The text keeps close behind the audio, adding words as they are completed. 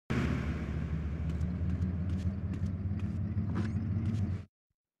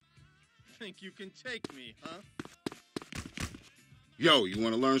think you can take me, huh? Yo, you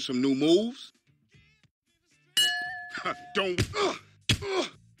want to learn some new moves? Don't... Come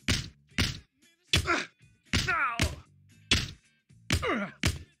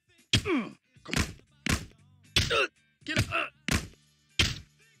on. Get up.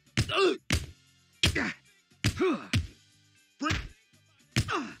 Bring...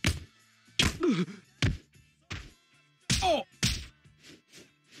 Oh!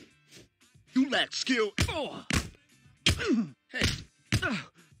 You lack skill. Oh! Hey.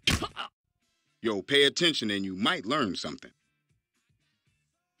 Yo, pay attention and you might learn something.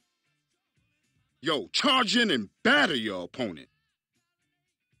 Yo, charge in and batter your opponent.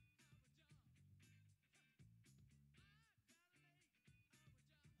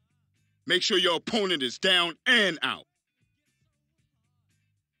 Make sure your opponent is down and out.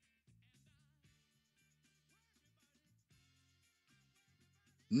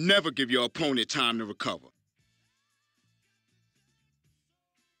 Never give your opponent time to recover.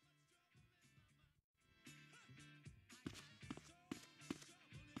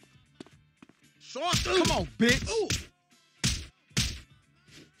 Come on, bitch. Ooh.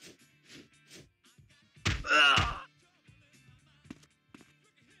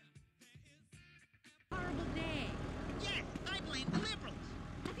 Horrible day. Yes, I blame the liberals.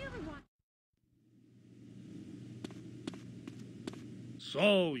 Have you ever watched?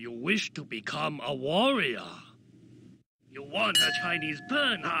 So, you wish to become a warrior? You want a Chinese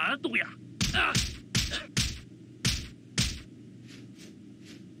pen, huh? 对呀。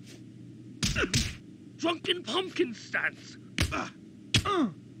Drunken pumpkin stance.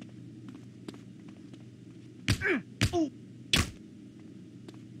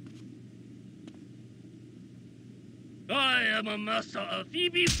 I am a master of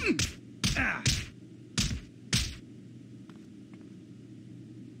Phoebe.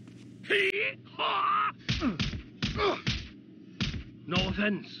 No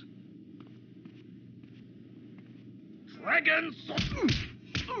offense. Dragon sword.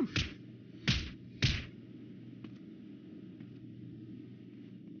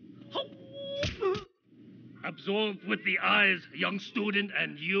 Absorb with the eyes, young student,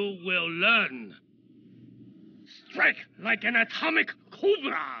 and you will learn. Strike like an atomic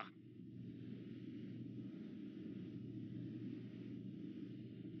cobra.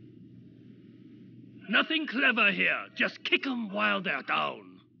 Nothing clever here. Just kick them while they're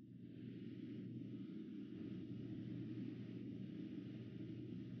down.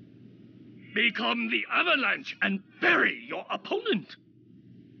 Become the avalanche and bury your opponent.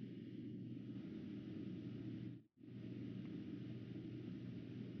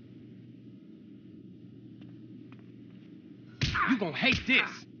 You gonna hate this.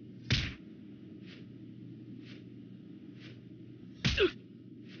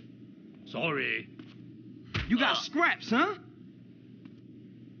 Sorry. You got scraps, huh?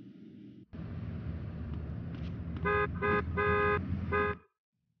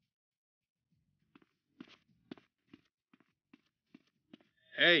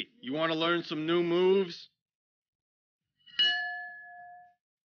 Hey, you want to learn some new moves?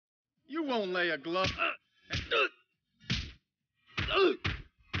 You won't lay a glove.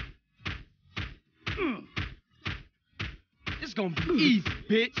 It's gonna be easy,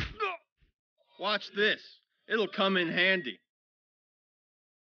 bitch. Watch this. It'll come in handy.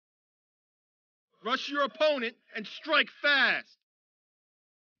 Rush your opponent and strike fast.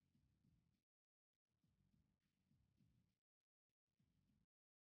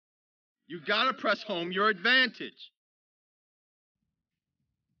 You gotta press home your advantage.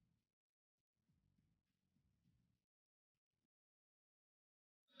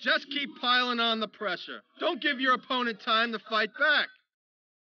 Just keep piling on the pressure. Don't give your opponent time to fight back.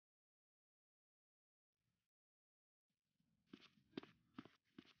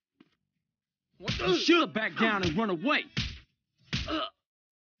 You should back down and run away.